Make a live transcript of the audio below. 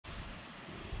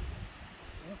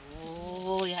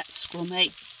Oh yeah,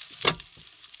 scrummy.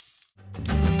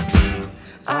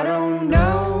 I don't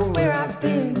know where I've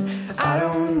been, I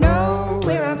don't know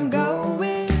where I'm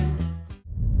going.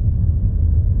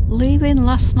 Leaving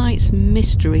last night's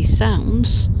mystery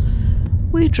sounds,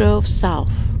 we drove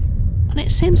south, and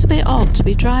it seems a bit odd to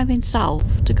be driving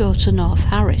south to go to North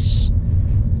Harris.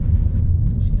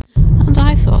 And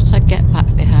I thought I'd get back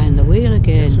behind the wheel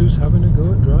again. Guess who's having a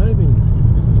go at driving?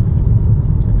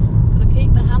 Can I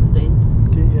keep my hand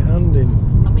in? Get your hand in.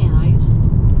 And my eyes.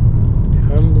 Your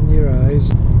hand in your eyes.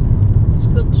 It's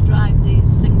good to drive these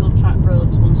single track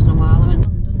roads once in a while, I mean,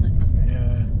 doesn't it?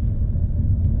 Yeah.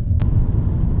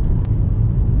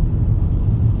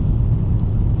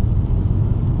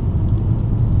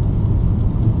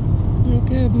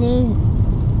 Okay, Blue.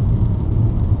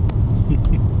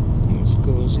 That's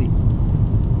cosy.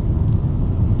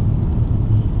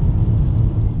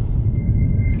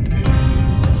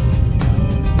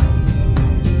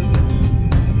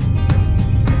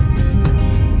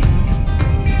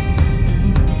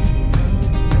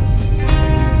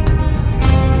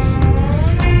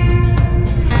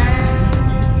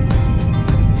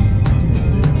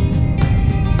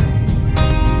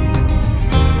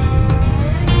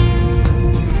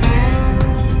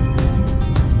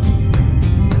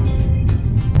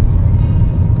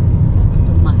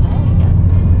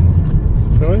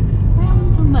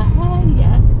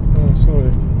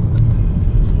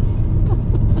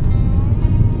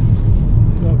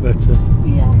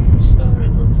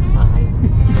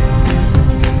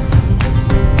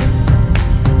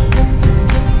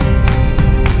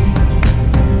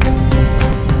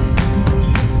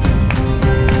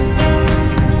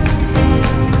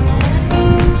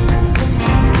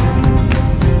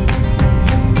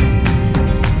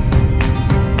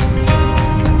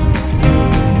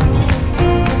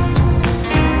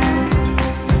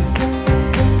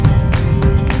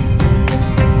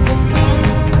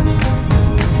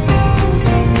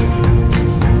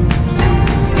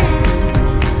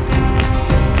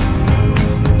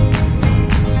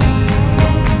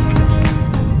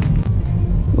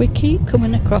 We keep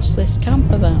coming across this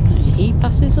camper van. He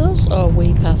passes us or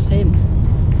we pass him.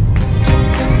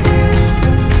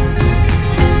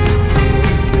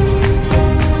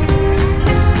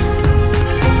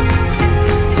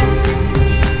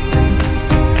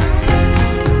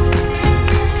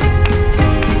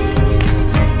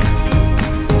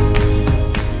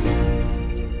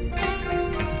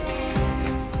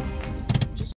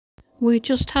 We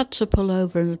just had to pull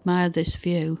over and admire this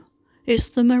view. It's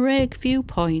the Maraig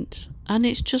viewpoint, and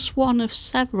it's just one of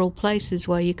several places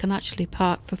where you can actually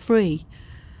park for free.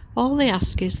 All they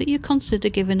ask is that you consider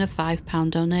giving a £5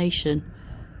 donation,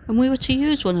 and we were to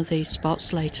use one of these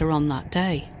spots later on that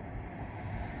day.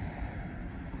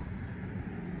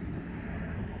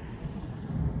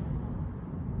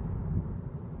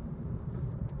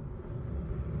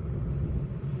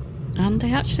 And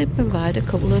they actually provide a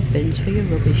couple of bins for your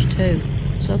rubbish too,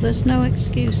 so there's no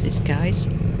excuses, guys.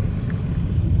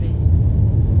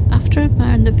 After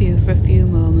admiring the view for a few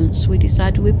moments, we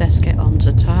decided we'd best get on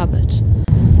to Tarbert.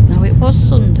 Now it was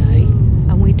Sunday,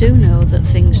 and we do know that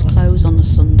things close on a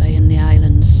Sunday in the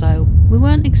islands, so we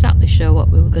weren't exactly sure what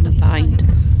we were going to find.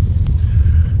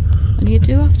 And you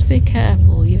do have to be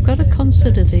careful. You've got to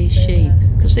consider these sheep,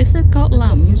 because if they've got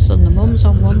lambs and the mum's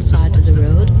on one side of the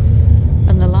road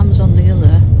and the lamb's on the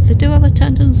other, they do have a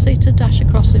tendency to dash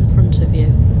across in front of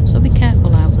you, so be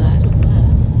careful out there.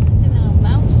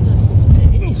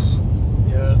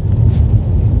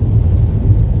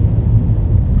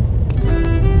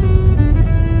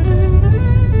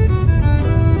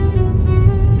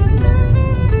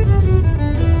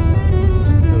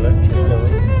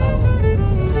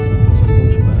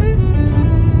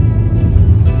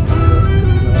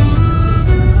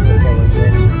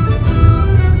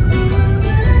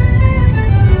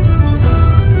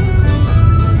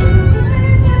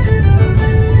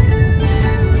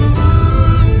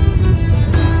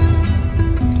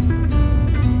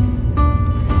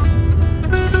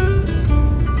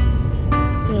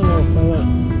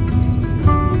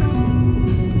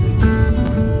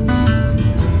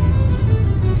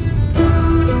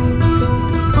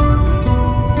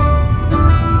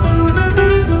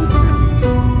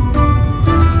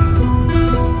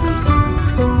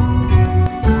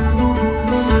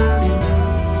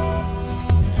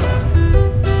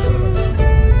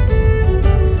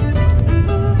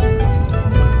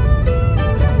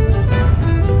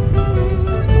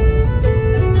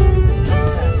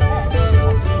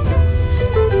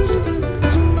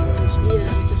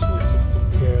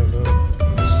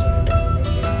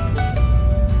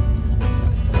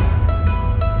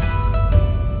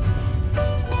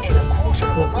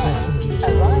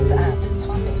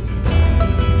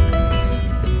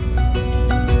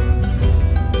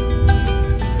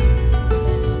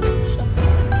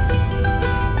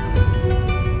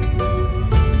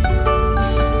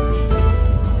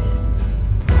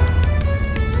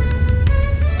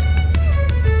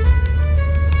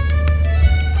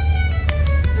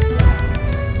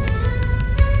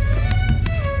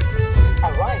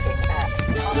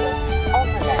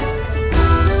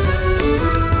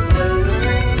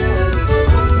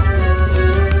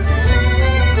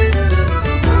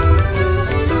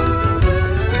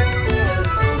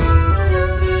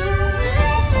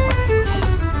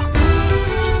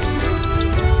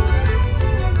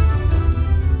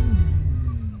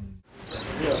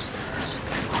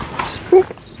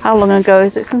 How long ago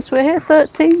is it since we were here?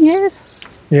 13 years?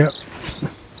 Yeah.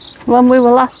 When we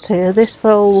were last here, this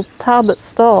old Tarbert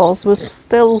stores was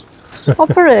still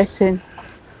operating.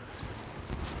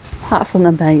 That's an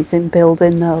amazing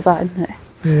building though, that, isn't it?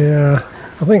 Yeah.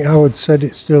 I think Howard said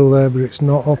it's still there, but it's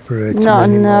not operating No,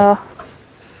 anymore. no.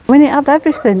 I mean, it had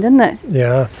everything, didn't it?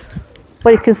 Yeah.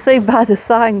 Well, you can see by the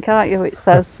sign, can't you? It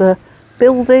says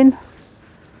building,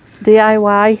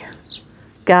 DIY,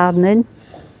 gardening,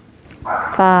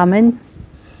 farming,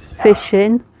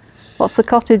 fishing. What's the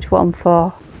cottage one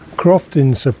for?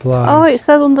 Crofting supplies. Oh, it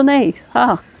says underneath.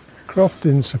 Ah,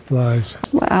 Crofting supplies.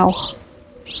 wow.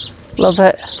 Love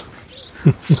it.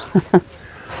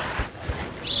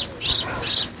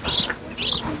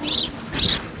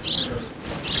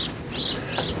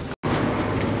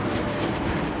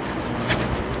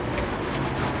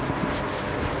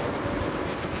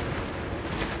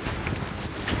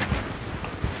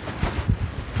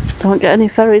 Don't get any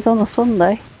ferries on a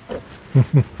Sunday.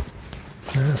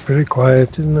 Yeah, it's pretty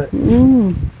quiet, isn't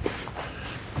it?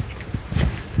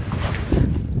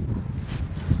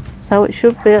 So it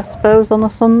should be, I suppose, on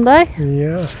a Sunday.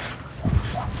 Yeah.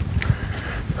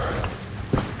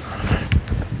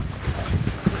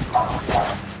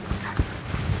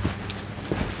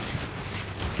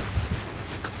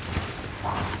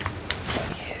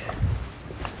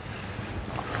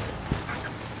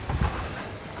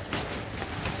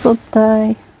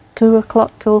 Sunday, 2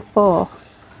 o'clock till 4.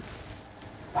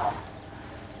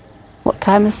 What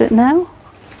time is it now?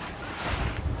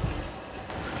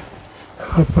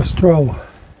 12:30.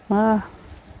 Ah.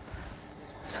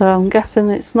 So I'm guessing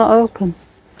it's not open.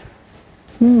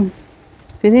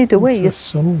 If you need a wee, It's a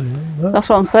Sunday, isn't it? that's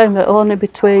what I'm saying, but only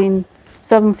between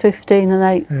 7:15 and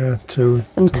 8 Yeah, 2.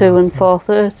 and 2 and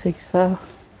 4:30. So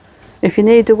if you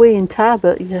need a wee in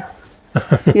Tarbert,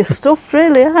 you're stuffed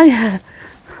really, aren't you?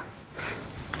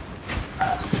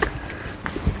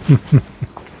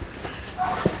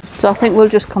 So I think we'll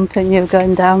just continue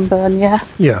going down Burn, yeah?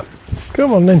 Yeah.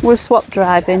 Come on then. We'll swap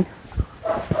driving.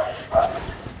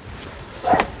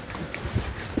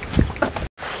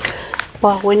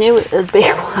 Well, we knew it would be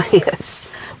quiet.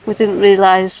 We didn't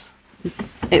realise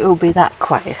it would be that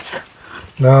quiet.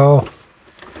 No.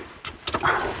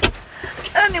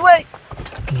 Anyway,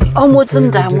 onwards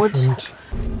and Completely downwards.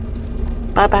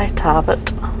 different. Bye bye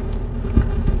Tarbert.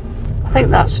 I think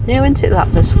that's new, isn't it,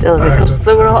 that distillery? Because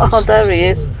they were all, oh, there he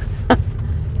is.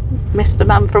 Mr.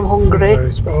 Man from Hungary.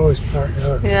 Oh, it's back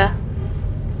there. Yeah.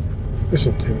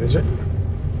 Isn't it, is it?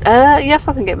 Yes,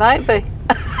 I think it might be.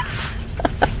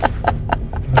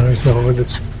 No, he's not with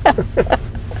us.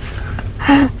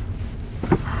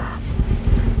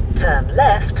 Turn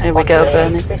left. Here we onto go,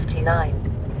 Bernie. 59.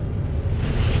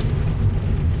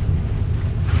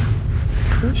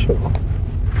 Are you sure?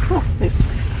 Oh, it's,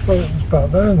 Well, it was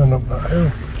back there and then up that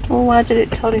hill. well, why did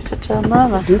it tell you to turn there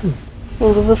then? It didn't.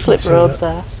 Well, there's a slip See road that?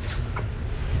 there.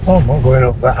 Oh, I'm not going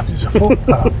up that. It's a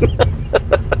footpath.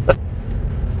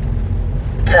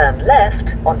 Turn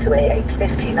left onto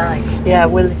A859. Yeah,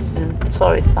 we're listening.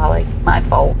 Sorry, Sally. My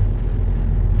fault.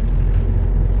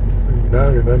 Now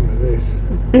remember this.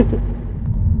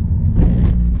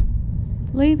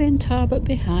 Leaving Tarbert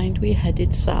behind, we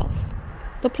headed south.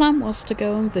 The plan was to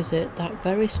go and visit that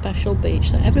very special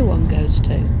beach that everyone goes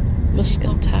to,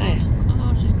 Luskentyre.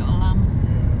 Oh, she's got a lamb.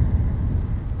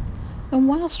 And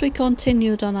whilst we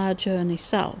continued on our journey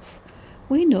south,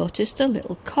 we noticed a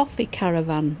little coffee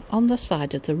caravan on the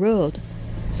side of the road.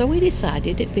 So we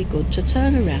decided it'd be good to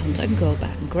turn around and go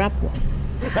back and grab one.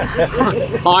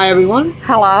 Hi everyone.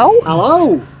 Hello.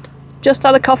 Hello. Just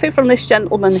had a coffee from this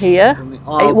gentleman here. From the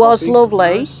Isle It was Coffee.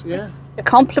 lovely. Nice, yeah.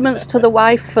 Compliments to the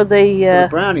wife for the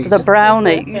brownies. the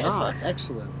brownies. Ah,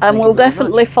 excellent. And Thank we'll you very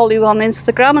definitely much. follow you on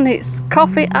Instagram, and it's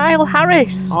Coffee Isle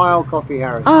Harris. Isle Coffee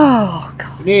Harris. Oh,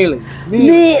 God. Nearly.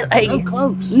 Nearly. So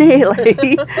close.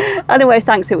 Nearly. Anyway,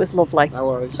 thanks, it was lovely. No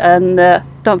worries. And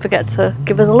don't forget to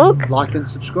give us a look. Like and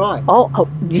subscribe. Oh,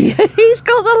 yeah, he's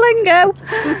got the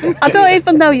lingo. I don't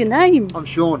even know your name. I'm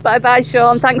Sean. Bye bye,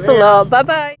 Sean. Thanks a Yeah. lot. Bye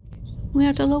bye. We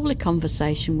had a lovely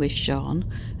conversation with Sean,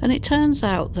 and it turns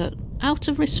out that, out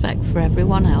of respect for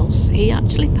everyone else, he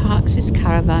actually parks his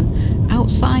caravan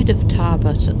outside of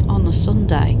Tarbert on a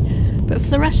Sunday, but for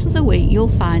the rest of the week you'll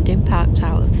find him parked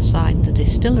outside the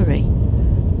distillery.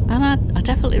 And I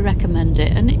definitely recommend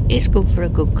it, and it's good for a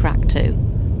good crack too.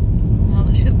 Well,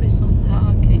 there should be some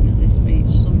parking at this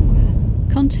beach somewhere.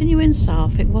 Continuing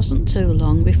south, it wasn't too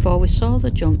long before we saw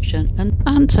the junction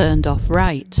and turned off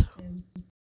right.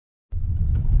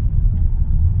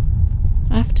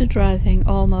 After driving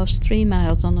almost 3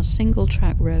 miles on a single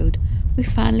track road, we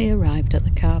finally arrived at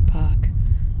the car park,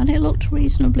 and it looked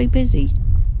reasonably busy.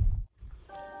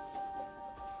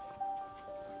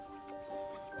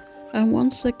 And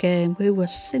once again we were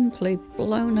simply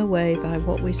blown away by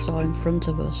what we saw in front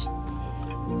of us.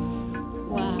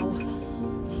 Wow.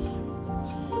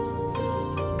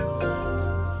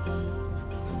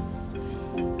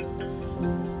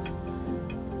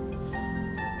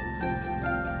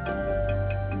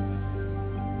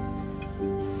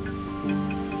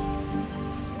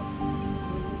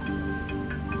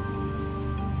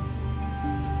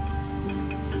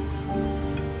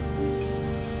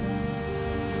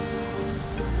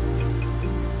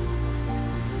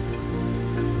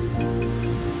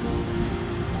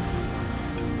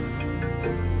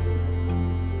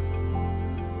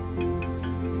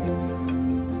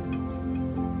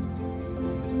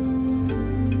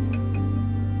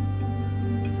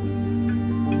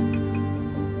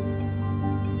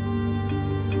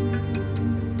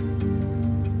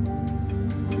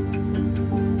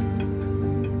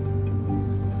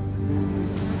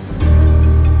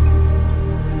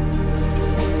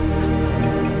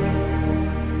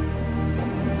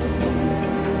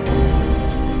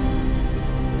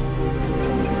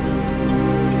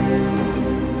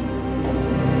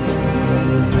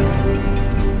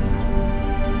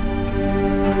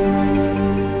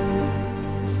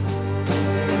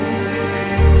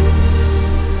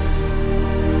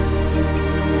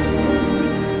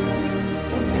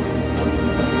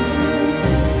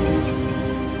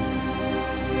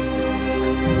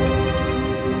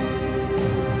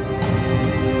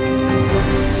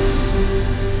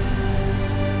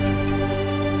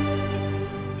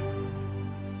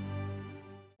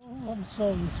 I'm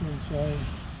sorry, sunshine.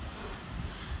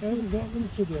 I haven't got them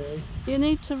today. You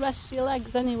need to rest your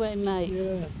legs anyway, mate.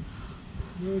 Yeah.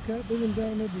 No, we can't bring them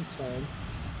down every time.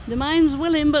 The mind's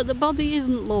willing, but the body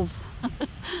isn't, love. I know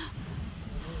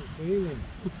the feeling.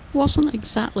 Wasn't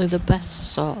exactly the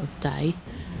best sort of day.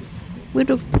 We'd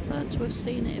have preferred to have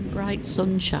seen it in bright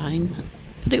sunshine,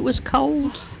 but it was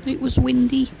cold, it was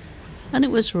windy, and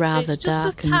it was rather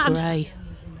dark and grey.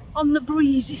 On the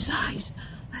breezy side,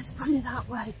 let's put it that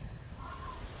way.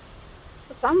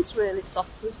 The sand's really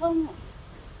soft as well, isn't it?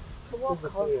 To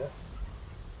walk on.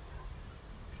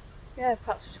 Yeah,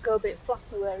 perhaps just go a bit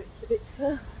flatter where it's a bit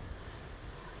firm.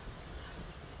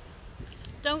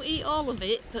 Don't eat all of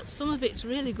it, but some of it's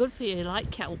really good for you,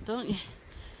 like kelp, don't you?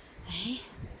 Hey?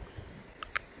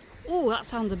 Oh, that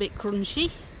sounds a bit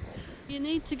crunchy. You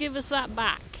need to give us that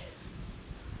back.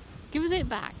 Give us it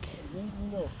back.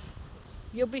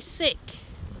 You'll be sick.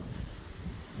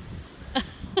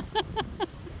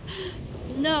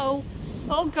 No.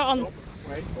 Oh, go on.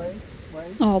 Wait.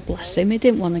 Oh, bless him, he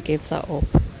didn't want to give that up.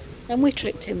 And we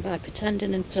tricked him by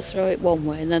pretending him to throw it one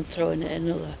way and then throwing it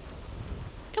another.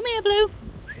 Come here, Blue.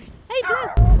 Hey, Blue.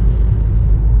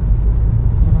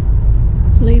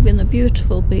 Leaving the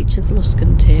beautiful beach of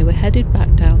Luskentyre, we headed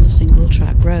back down the single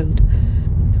track road.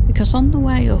 Because on the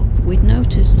way up, we'd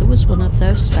noticed there was one of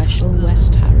those special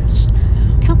West Harris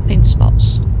camping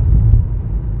spots.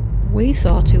 We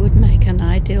thought it would make an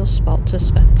ideal spot to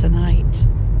spend tonight.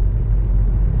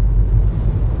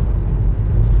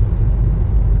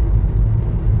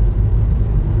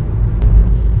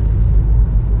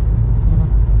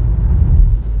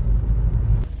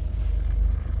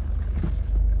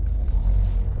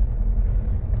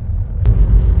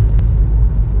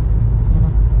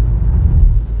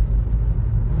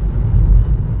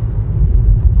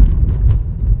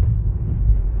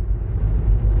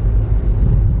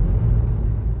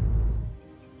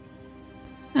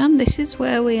 And this is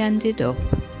where we ended up,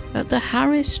 at the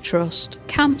Harris Trust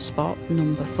camp spot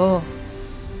number 4.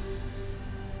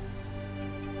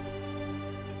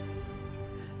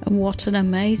 And what an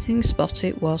amazing spot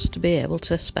it was to be able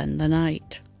to spend the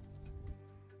night.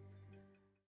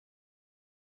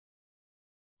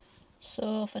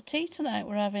 So for tea tonight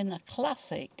we're having a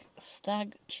classic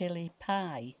stag chilli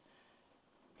pie.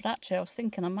 But actually I was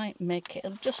thinking I might make it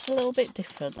just a little bit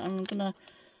different. I'm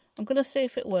gonna see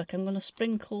if it works. I'm gonna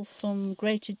sprinkle some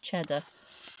grated cheddar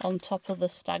on top of the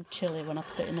stag chilli when I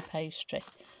put it in the pastry.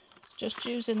 Just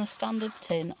using a standard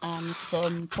tin and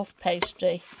some puff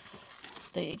pastry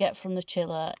that you get from the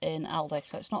chiller in Aldi.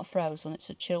 So it's not frozen, it's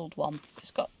a chilled one.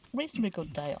 It's got a reasonably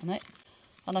good date on it.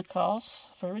 And of course,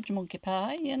 for a ridge monkey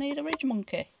pie, you need a ridge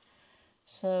monkey.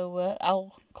 So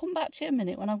I'll come back to you in a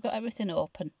minute when I've got everything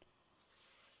open.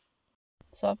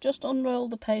 So I've just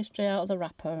unrolled the pastry out of the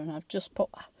wrapper and I've just put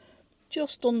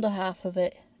just under half of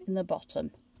it in the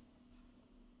bottom.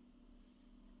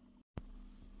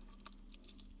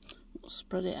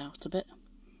 Spread it out a bit.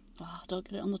 Oh, don't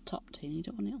get it on the top, Tina. You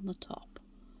don't want it on the top.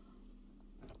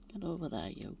 Get over there,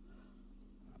 you.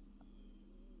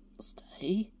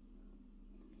 Stay.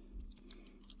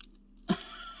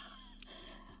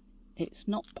 it's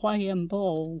not playing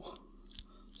ball.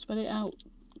 Spread it out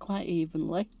quite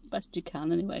evenly, best you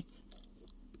can anyway.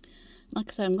 Like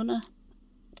I say, I'm going to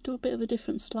do a bit of a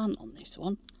different slant on this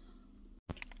one.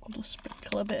 I'm going to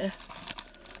sprinkle a bit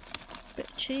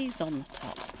of cheese on the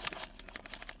top.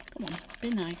 Come on, be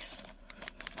nice.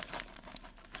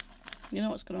 You know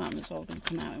what's going to happen, it's all going to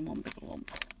come out in one big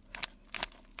lump.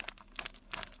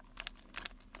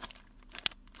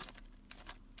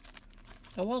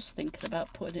 I was thinking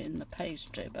about putting it in the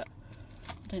pastry, but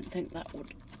I didn't think that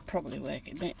would probably work.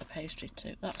 It'd make the pastry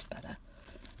too. That's better.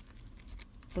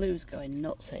 Blue's going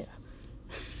nuts here.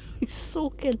 He's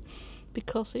sulking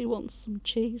because he wants some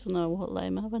cheese and I won't let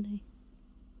him have any.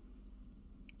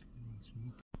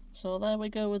 So there we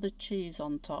go with the cheese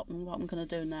on top, and what I'm going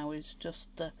to do now is just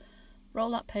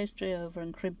roll that pastry over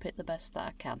and crimp it the best that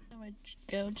I can. There we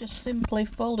go, just simply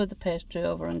folded the pastry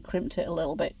over and crimped it a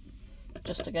little bit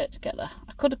just to get it together.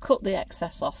 I could have cut the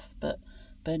excess off, but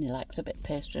Bernie likes a bit of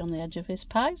pastry on the edge of his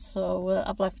pie, so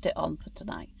I've left it on for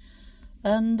tonight.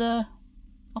 And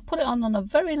I'll put it on a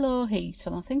very low heat,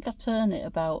 and I think I turn it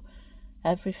about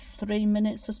every 3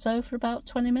 minutes or so for about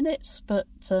 20 minutes, but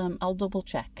I'll double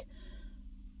check.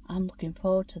 I'm looking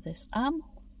forward to this. I'm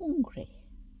hungry.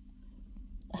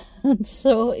 And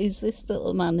so is this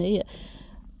little man here.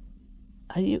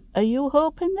 Are you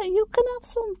hoping that you can have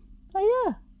some? Are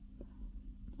you?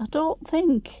 I don't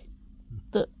think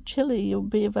that chilli will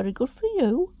be very good for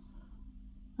you.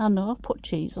 I know, I've put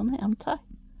cheese on it, haven't I?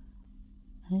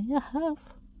 There I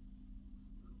have.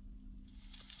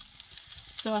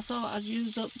 So I thought I'd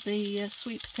use up the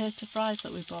sweet potato fries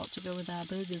that we bought to go with our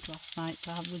burgers last night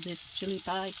to have with this chilli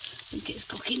pie. I think it's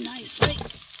cooking nicely.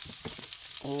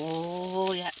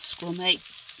 Oh yeah, scrummy.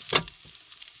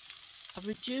 I've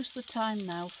reduced the time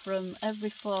now from every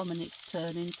 4 minutes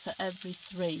turning to every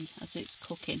 3 as it's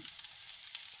cooking.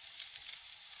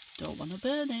 Don't want to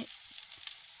burn it.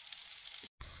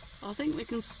 I think we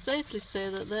can safely say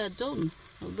that they're done.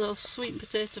 Those sweet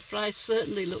potato fries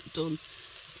certainly look done.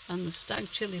 And the stag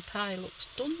chilli pie looks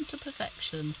done to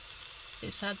perfection.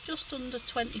 It's had just under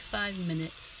 25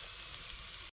 minutes.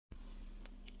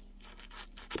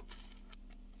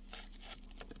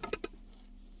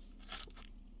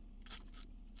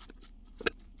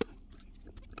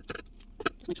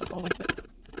 All the way to it.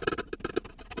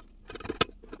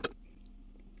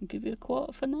 I'll give you a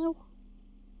quarter for now.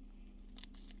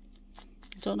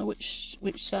 I don't know which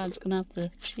side's going to have the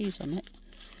cheese on it.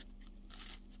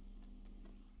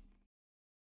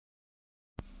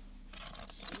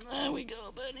 There we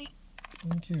go, Bernie.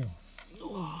 Thank you.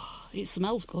 Oh, it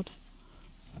smells good.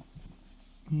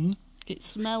 Hmm? It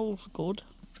smells good.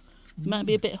 It might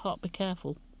be a bit hot, be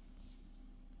careful.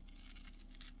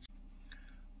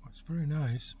 Well, it's very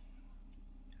nice.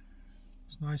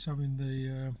 It's nice having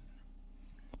the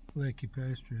flaky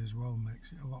pastry as well,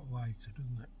 makes it a lot lighter,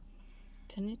 doesn't it?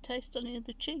 Can you taste any of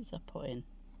the cheese I put in?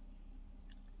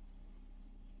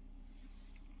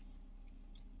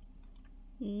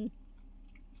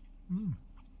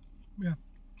 Yeah.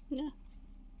 Yeah.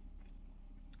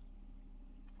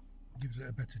 Gives it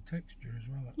a better texture as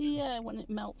well, actually. Yeah, when it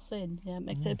melts in. Yeah, it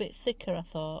makes it a bit thicker, I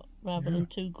thought, rather than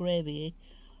too gravy-y.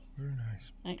 Very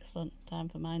nice. Excellent. Time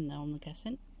for mine now, I'm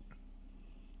guessing.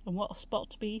 And what a spot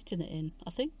to be eating it in.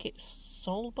 I think it's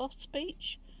Solboss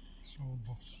Beach.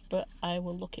 Solboss. But I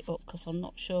will look it up because I'm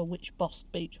not sure which Boss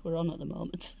Beach we're on at the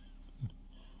moment.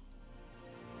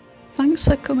 Thanks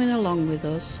for coming along with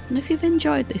us, and if you've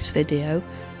enjoyed this video,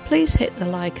 please hit the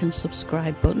like and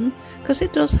subscribe button because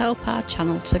it does help our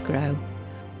channel to grow.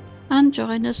 And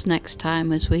join us next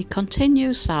time as we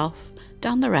continue south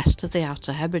down the rest of the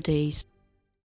Outer Hebrides.